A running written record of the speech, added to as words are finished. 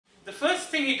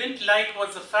thing he didn't like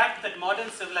was the fact that modern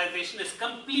civilization is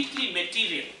completely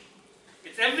material.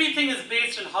 Everything is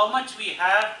based on how much we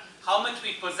have, how much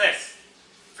we possess.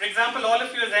 For example, all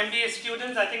of you as MBA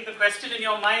students, I think the question in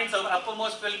your minds or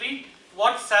uppermost will be,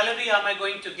 what salary am I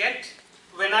going to get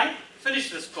when I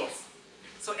finish this course?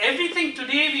 So everything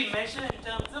today we measure in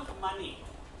terms of money.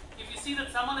 If you see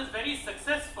that someone is very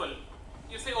successful,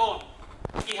 you say, oh,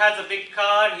 he has a big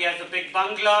car, he has a big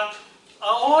bungalow.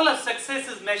 All of success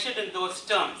is measured in those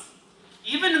terms.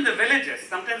 Even in the villages,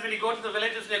 sometimes when you go to the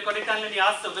villages near Kodaikanal and you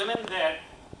ask the women there,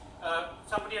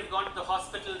 somebody has gone to the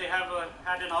hospital, they have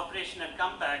had an operation and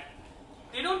come back.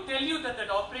 They don't tell you that that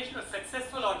operation was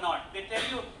successful or not. They tell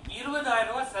you,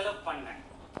 20,000 rupees sell panna.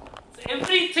 So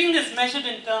everything is measured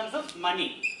in terms of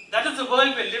money. That is the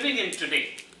world we're living in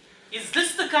today. Is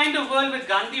this the kind of world that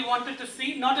Gandhi wanted to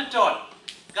see? Not at all.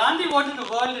 Gandhi wanted a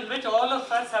world in which all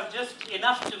of us have just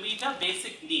enough to meet our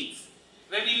basic needs,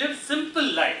 where we live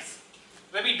simple lives,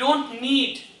 where we don't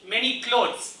need many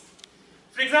clothes.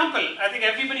 For example, I think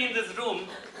everybody in this room,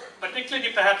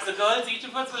 particularly perhaps the girls, each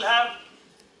of us will have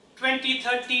 20,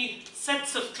 30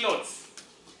 sets of clothes.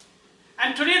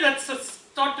 And today that's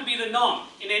thought to be the norm.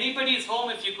 In anybody's home,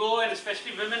 if you go, and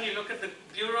especially women, you look at the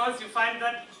bureaus, you find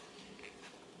that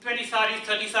 20 saris,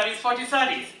 30 saris, 40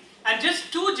 saris. And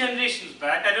just 2 generations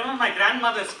back, I remember my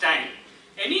grandmother's time,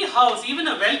 any house, even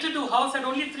a well-to-do house, had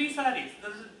only 3 saris.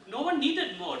 No one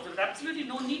needed more. There was absolutely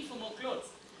no need for more clothes.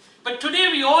 But today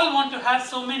we all want to have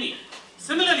so many.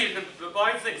 Similarly, the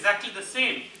boys are exactly the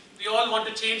same. We all want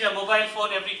to change our mobile phone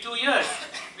every 2 years.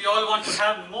 We all want to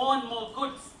have more and more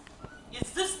goods. Is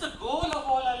this the goal of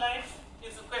all our life?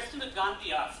 Is the question that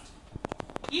Gandhi asked.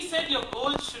 He said your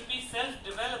goal should be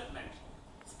self-development,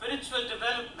 spiritual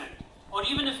development, or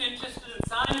even if you're interested in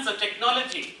science or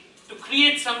technology, to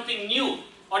create something new,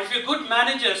 or if you're good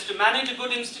managers, to manage a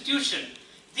good institution.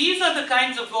 These are the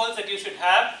kinds of goals that you should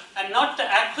have, and not the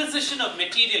acquisition of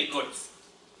material goods.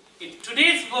 In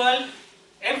today's world,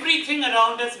 everything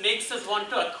around us makes us want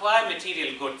to acquire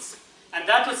material goods. And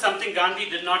that was something Gandhi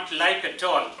did not like at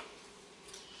all.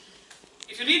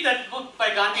 If you read that book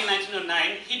by Gandhi in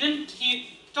 1909,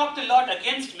 he talked a lot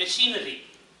against machinery.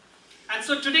 And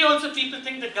so today also people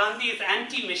think that Gandhi is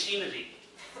anti-machinery.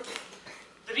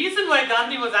 The reason why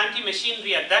Gandhi was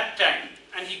anti-machinery at that time,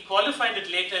 and he qualified it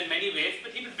later in many ways,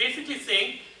 but he was basically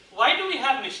saying, why do we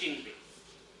have machinery?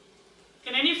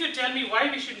 Can any of you tell me why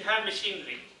we should have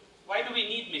machinery? Why do we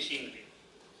need machinery?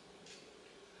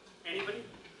 Anybody?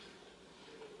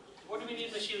 What do we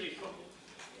need machinery for?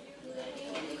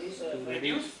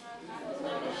 Reduce?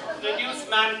 Reduce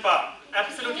manpower.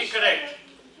 Absolutely correct.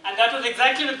 And that was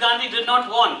exactly what Gandhi did not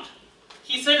want.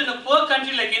 He said in a poor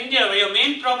country like India, where your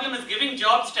main problem is giving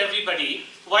jobs to everybody,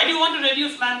 why do you want to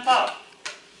reduce manpower?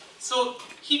 So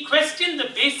he questioned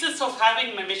the basis of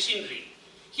having machinery.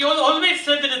 He always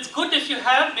said that it's good if you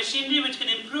have machinery which can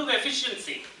improve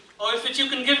efficiency, or which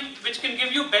can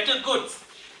give you better goods.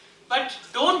 But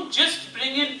don't just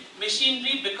bring in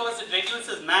machinery because it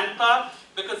reduces manpower,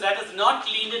 because that is not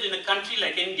needed in a country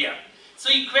like India. So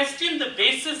he questioned the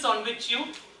basis on which you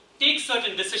take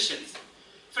certain decisions.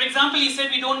 For example, he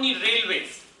said we don't need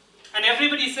railways. And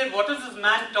everybody said, what is this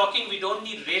man talking? We don't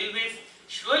need railways.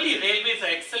 Surely railways are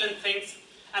excellent things.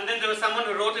 And then there was someone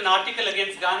who wrote an article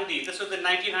against Gandhi. This was in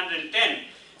 1910,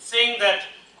 saying that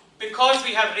because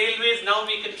we have railways, now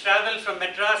we can travel from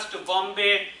Madras to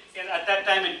Bombay. And at that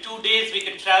time, in 2 days, we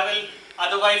could travel.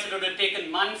 Otherwise, it would have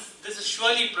taken months. This is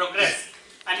surely progress.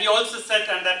 And he also said,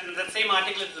 and that in the same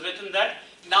article it is written that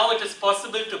now it is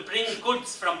possible to bring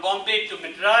goods from Bombay to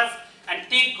Madras and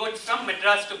take goods from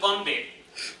Madras to Bombay.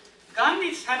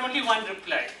 Gandhi had only one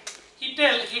reply. He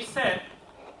said,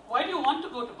 why do you want to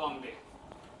go to Bombay?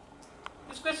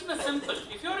 His question was simple.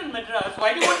 If you're in Madras,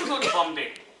 why do you want to go to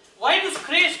Bombay? Why this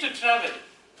craze to travel?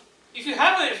 If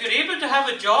you're able to have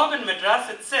a job in Madras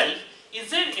itself, is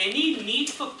there any need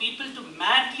for people to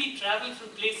madly travel from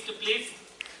place to place?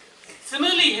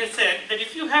 Similarly, he said that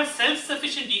if you have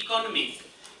self-sufficient economies,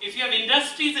 if you have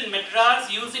industries in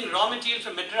Madras using raw material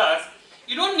from Madras,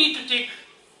 you don't need to take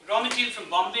raw material from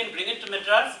Bombay and bring it to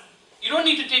Madras. You don't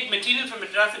need to take material from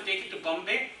Madras and take it to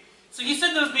Bombay. So he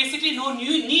said there was basically no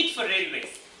new need for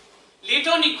railways.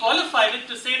 Later on, he qualified it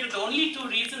to say that the only 2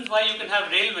 reasons why you can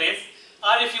have railways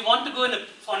are if you want to go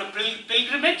on a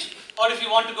pilgrimage or if you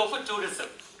want to go for tourism.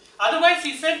 Otherwise,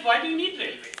 he said, why do you need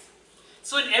railways?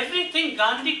 So in everything,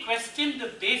 Gandhi questioned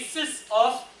the basis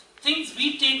of things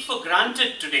we take for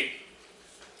granted today.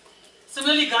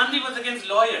 Similarly, Gandhi was against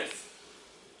lawyers.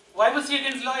 Why was he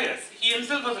against lawyers? He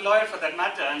himself was a lawyer for that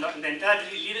matter, and the entire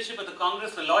leadership of the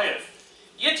Congress were lawyers.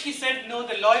 Yet he said, no,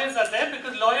 the lawyers are there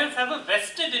because lawyers have a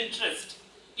vested interest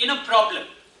in a problem.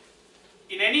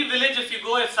 In any village, if you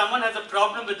go, if someone has a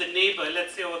problem with the neighbor,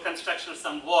 let's say over construction of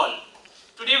some wall,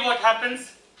 today what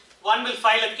happens? One will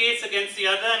file a case against the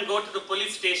other and go to the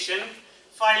police station,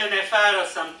 file an FIR or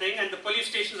something, and the police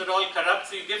stations are all corrupt,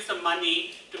 so you give some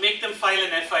money to make them file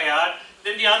an FIR,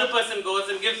 then the other person goes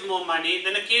and gives more money,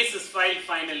 then a case is filed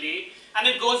finally, and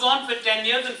it goes on for 10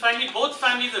 years, and finally both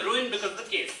families are ruined because of the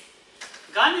case.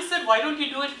 Gandhi said, why don't you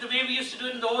do it the way we used to do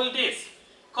it in the old days?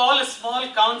 Call a small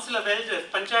council of elders,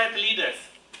 panchayat leaders,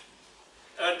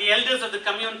 the elders of the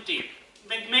community,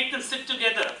 make them sit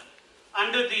together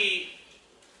under the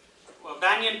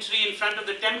banyan tree in front of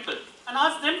the temple and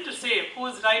ask them to say who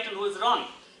is right and who is wrong.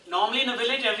 Normally in a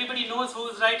village, everybody knows who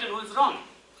is right and who is wrong.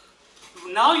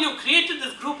 Now you created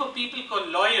this group of people called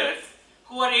lawyers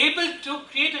who are able to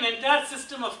create an entire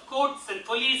system of courts and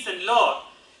police and law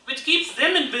which keeps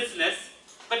them in business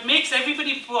but makes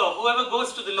everybody poor, whoever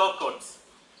goes to the law courts.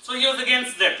 So he was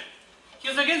against them. He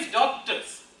was against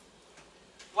doctors.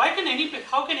 How can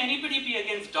anybody be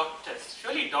against doctors?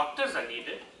 Surely doctors are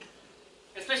needed.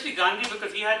 Especially Gandhi,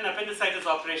 because he had an appendicitis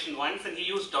operation once and he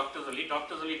used doctors only.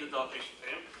 Doctors only did the operation for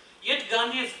him. Yet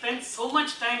Gandhi has spent so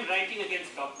much time writing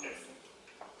against doctors.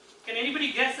 Can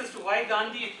anybody guess as to why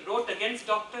Gandhi wrote against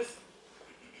doctors?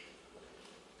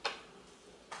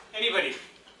 Anybody?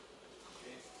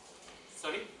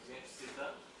 Sorry?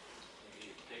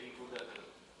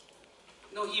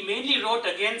 No, he mainly wrote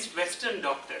against Western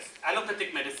doctors,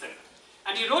 allopathic medicine.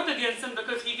 And he wrote against them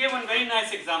because he gave one very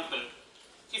nice example.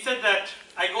 He said that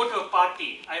I go to a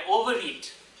party, I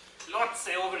overeat, lots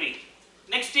I overeat.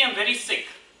 Next day I'm very sick,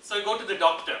 so I go to the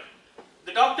doctor.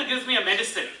 The doctor gives me a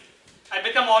medicine. I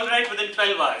become alright within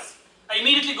 12 hours. I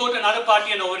immediately go to another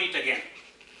party and overeat again.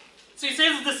 So he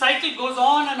says the cycle goes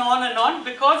on and on and on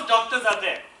because doctors are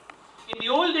there. In the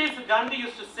old days, Gandhi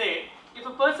used to say, if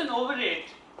a person overate,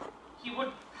 he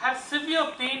would have severe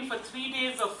pain for 3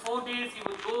 days or 4 days. He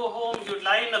would go home, he would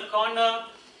lie in a corner,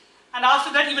 and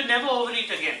after that he would never overeat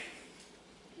again.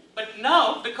 But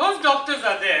now, because doctors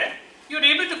are there, you're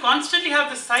able to constantly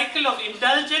have the cycle of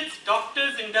indulgence,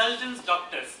 doctors, indulgence,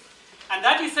 doctors. And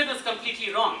that, he said, was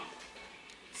completely wrong.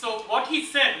 So what he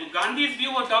said, Gandhi's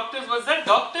view of doctors was that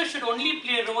doctors should only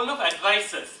play a role of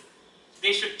advisors.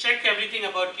 They should check everything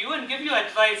about you and give you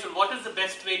advice on what is the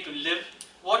best way to live,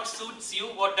 what suits you,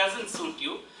 what doesn't suit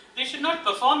you. They should not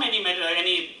perform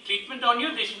any treatment on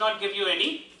you. They should not give you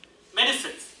any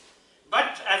medicines.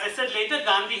 But as I said later,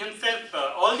 Gandhi himself,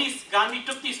 Gandhi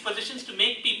took these positions to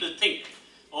make people think.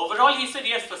 Overall, he said,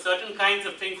 yes, for certain kinds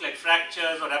of things like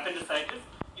fractures or appendicitis,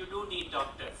 you do need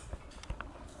doctors.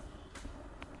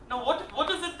 Now,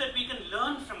 what is it that we can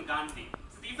learn from Gandhi?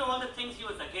 So these are all the things he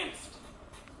was against.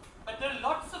 But there are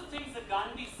lots of things that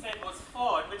Gandhi said was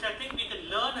for, which I think we can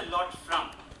learn a lot from.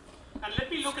 And let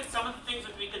me look at some of the things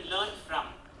that we can learn from.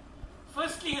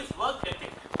 Firstly, his work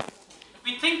ethic.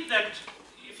 We think that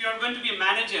if you're going to be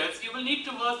managers, you will need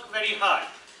to work very hard.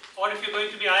 Or if you're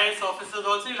going to be IAS officers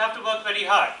also, you'll have to work very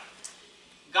hard.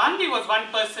 Gandhi was one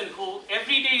person who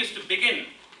every day used to begin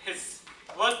his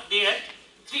work day at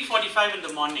 3:45 in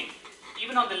the morning.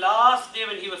 Even on the last day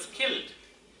when he was killed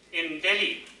in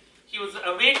Delhi, he was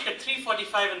awake at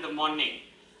 3:45 in the morning.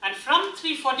 And from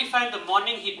 3:45 in the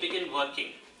morning, he'd begin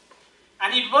working.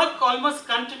 And he'd work almost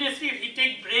continuously. He'd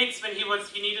take breaks when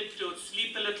he needed to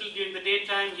sleep a little during the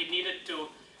daytime. He needed to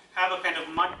have a kind of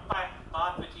mud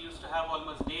bath, which he used to have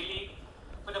almost daily.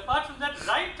 But apart from that,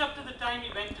 right up to the time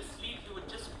he went to sleep, he would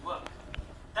just work.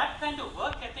 That kind of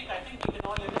work ethic, I think we can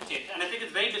all imitate. And I think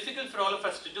it's very difficult for all of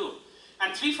us to do.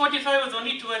 And 3:45 was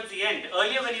only towards the end.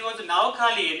 Earlier when he was in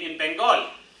Naokali in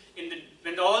Bengal,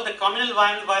 when all the communal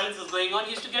violence was going on,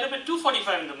 he used to get up at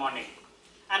 2:45 in the morning.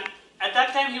 And at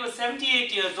that time, he was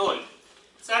 78 years old.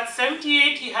 So at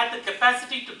 78, he had the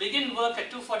capacity to begin work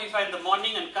at 2:45 in the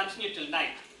morning and continue till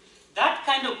night. That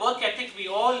kind of work ethic we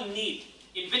all need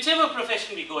in whichever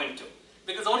profession we go into,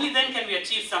 because only then can we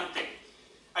achieve something.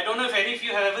 I don't know if any of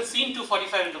you have ever seen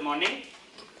 2:45 in the morning.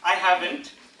 I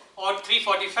haven't. Or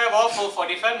 3:45 or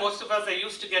 4:45. Most of us are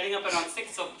used to getting up around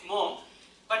 6 or more.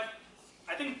 But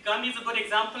I think Gandhi is a good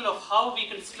example of how we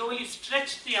can slowly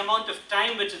stretch the amount of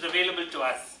time which is available to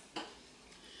us.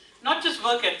 Not just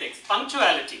work ethics,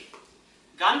 punctuality.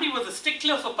 Gandhi was a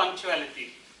stickler for punctuality.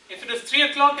 If it was 3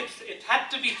 o'clock, it had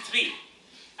to be 3.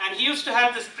 And he used to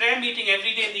have this prayer meeting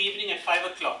every day in the evening at 5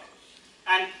 o'clock.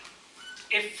 And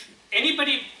if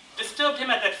anybody disturbed him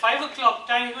at that 5 o'clock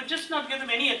time, he would just not give them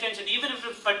any attention, even if it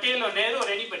was Patel or Nehru or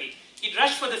anybody. He'd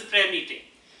rush for this prayer meeting.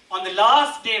 On the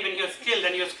last day when he was killed,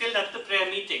 and he was killed at the prayer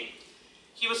meeting,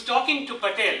 he was talking to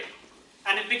Patel,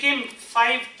 and it became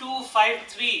 5:2,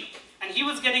 5:3, And he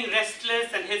was getting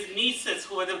restless, and his nieces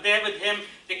who were there with him,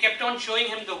 they kept on showing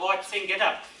him the watch, saying, get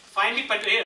up. Finally,